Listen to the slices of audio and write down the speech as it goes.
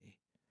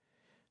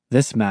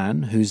This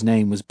man, whose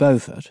name was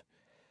Beaufort,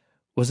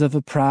 was of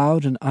a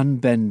proud and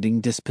unbending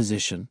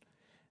disposition,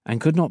 and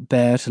could not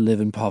bear to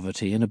live in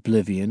poverty and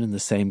oblivion in the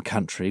same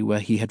country where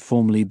he had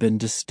formerly been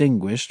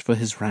distinguished for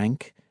his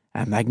rank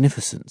and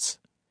magnificence.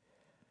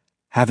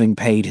 Having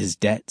paid his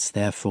debts,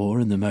 therefore,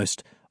 in the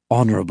most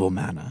honourable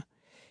manner,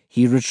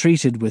 he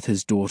retreated with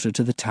his daughter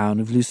to the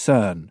town of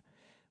Lucerne,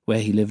 where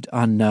he lived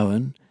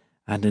unknown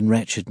and in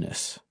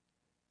wretchedness.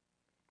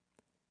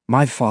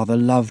 My father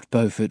loved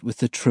Beaufort with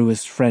the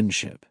truest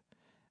friendship,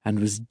 and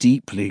was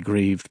deeply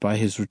grieved by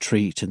his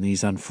retreat in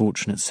these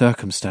unfortunate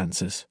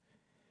circumstances.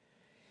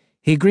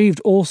 He grieved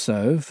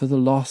also for the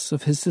loss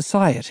of his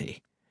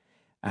society,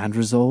 and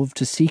resolved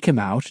to seek him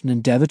out and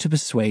endeavour to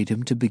persuade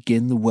him to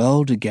begin the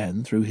world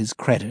again through his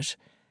credit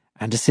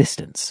and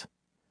assistance.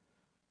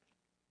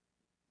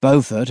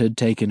 Beaufort had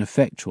taken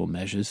effectual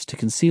measures to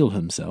conceal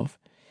himself,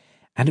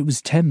 and it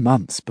was 10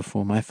 months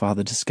before my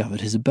father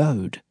discovered his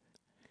abode.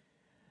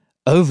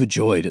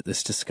 Overjoyed at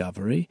this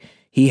discovery,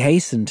 he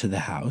hastened to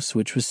the house,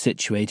 which was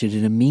situated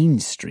in a mean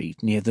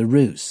street near the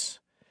Reuss.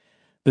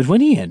 But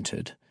when he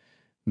entered,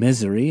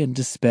 misery and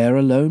despair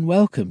alone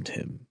welcomed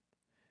him.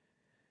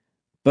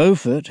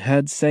 Beaufort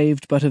had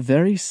saved but a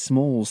very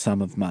small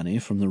sum of money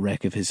from the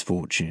wreck of his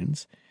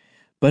fortunes,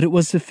 but it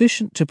was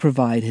sufficient to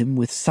provide him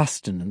with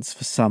sustenance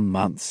for some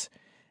months,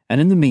 and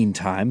in the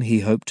meantime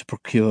he hoped to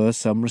procure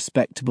some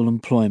respectable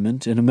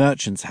employment in a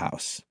merchant's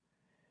house.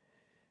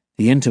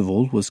 The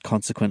interval was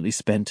consequently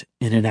spent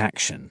in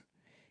inaction.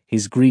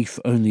 His grief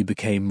only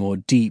became more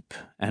deep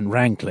and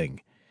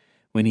rankling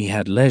when he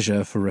had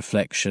leisure for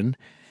reflection,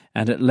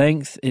 and at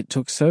length it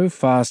took so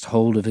fast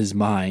hold of his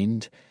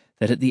mind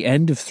that at the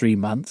end of 3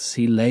 months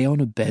he lay on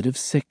a bed of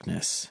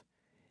sickness,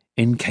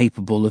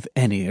 incapable of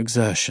any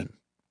exertion.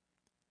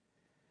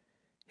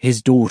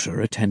 His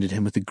daughter attended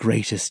him with the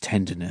greatest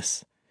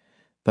tenderness,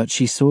 but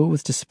she saw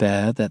with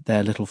despair that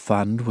their little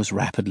fund was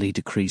rapidly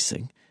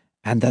decreasing,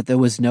 and that there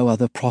was no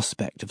other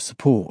prospect of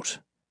support.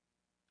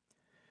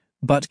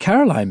 But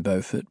Caroline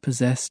Beaufort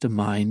possessed a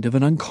mind of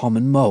an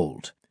uncommon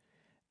mould,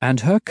 and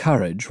her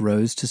courage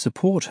rose to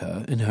support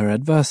her in her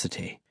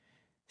adversity.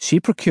 She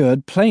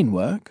procured plain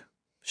work,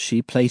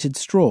 she plaited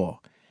straw,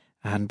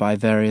 and by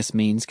various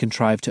means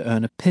contrived to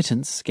earn a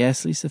pittance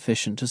scarcely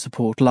sufficient to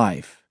support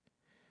life.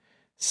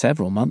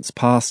 Several months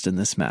passed in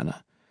this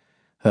manner.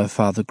 Her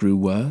father grew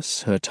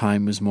worse, her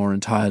time was more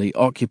entirely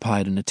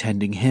occupied in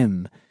attending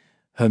him,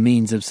 her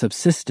means of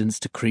subsistence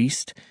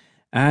decreased,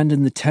 and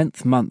in the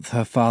 10th month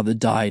her father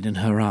died in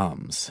her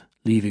arms,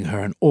 leaving her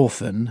an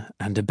orphan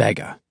and a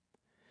beggar.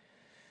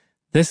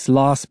 This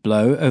last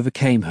blow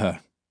overcame her,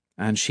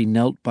 and she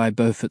knelt by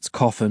Beaufort's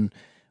coffin,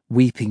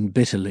 weeping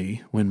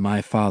bitterly when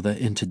my father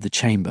entered the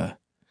chamber.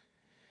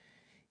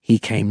 He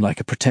came like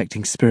a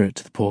protecting spirit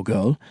to the poor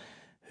girl,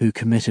 who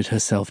committed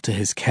herself to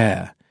his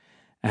care,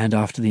 and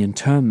after the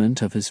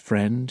interment of his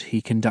friend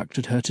he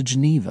conducted her to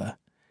Geneva,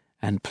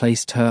 and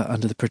placed her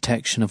under the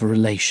protection of a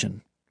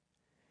relation.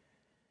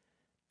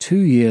 2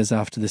 years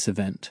after this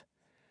event,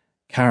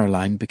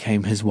 Caroline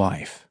became his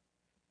wife.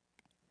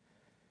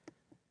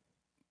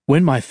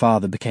 When my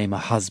father became a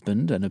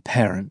husband and a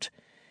parent,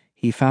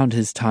 he found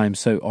his time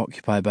so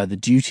occupied by the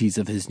duties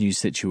of his new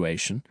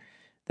situation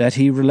that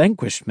he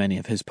relinquished many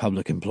of his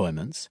public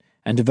employments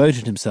and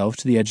devoted himself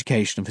to the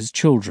education of his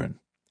children.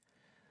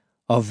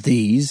 Of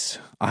these,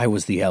 I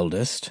was the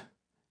eldest,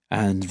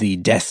 and the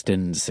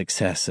destined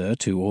successor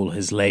to all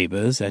his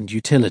labours and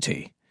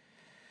utility.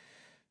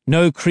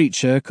 No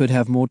creature could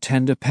have more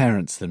tender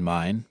parents than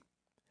mine.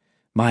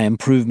 My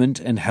improvement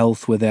and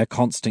health were their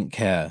constant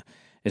care,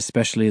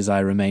 especially as I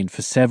remained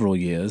for several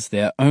years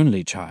their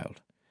only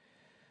child.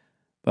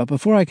 But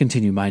before I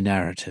continue my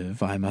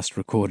narrative, I must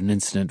record an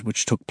incident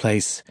which took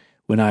place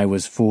when I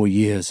was 4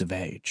 years of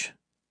age.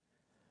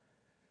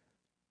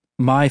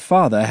 My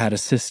father had a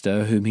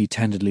sister whom he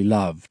tenderly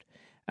loved,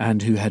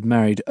 and who had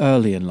married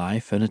early in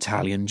life an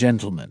Italian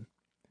gentleman.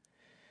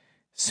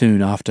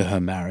 Soon after her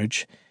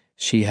marriage,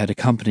 she had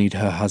accompanied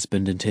her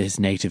husband into his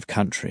native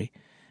country,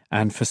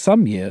 and for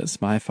some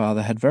years my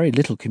father had very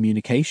little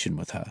communication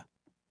with her.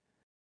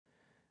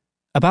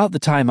 About the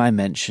time I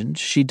mentioned,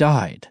 she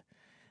died,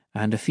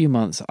 and a few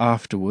months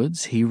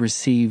afterwards he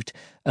received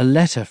a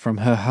letter from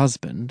her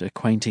husband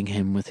acquainting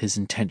him with his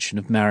intention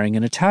of marrying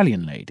an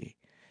Italian lady,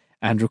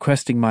 and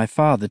requesting my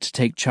father to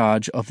take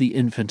charge of the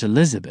infant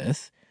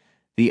Elizabeth,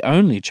 the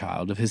only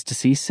child of his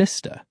deceased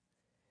sister.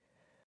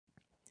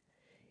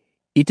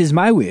 "It is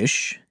my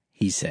wish,"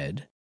 he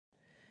said,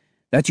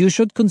 "that you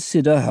should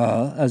consider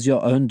her as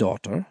your own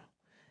daughter,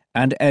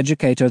 and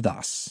educate her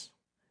thus.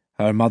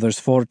 Her mother's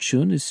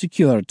fortune is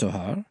secured to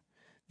her,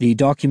 the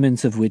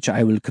documents of which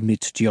I will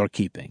commit to your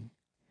keeping.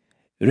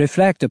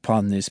 Reflect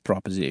upon this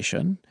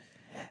proposition,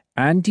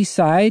 and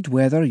decide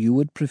whether you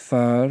would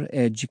prefer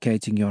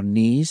educating your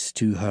niece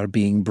to her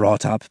being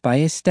brought up by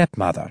a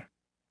stepmother."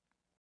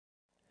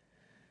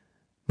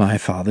 My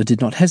father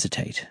did not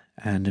hesitate,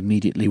 and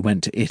immediately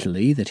went to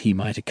Italy that he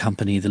might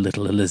accompany the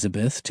little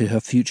Elizabeth to her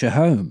future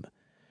home.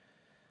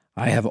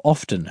 I have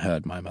often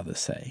heard my mother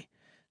say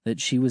that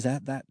she was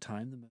at that time the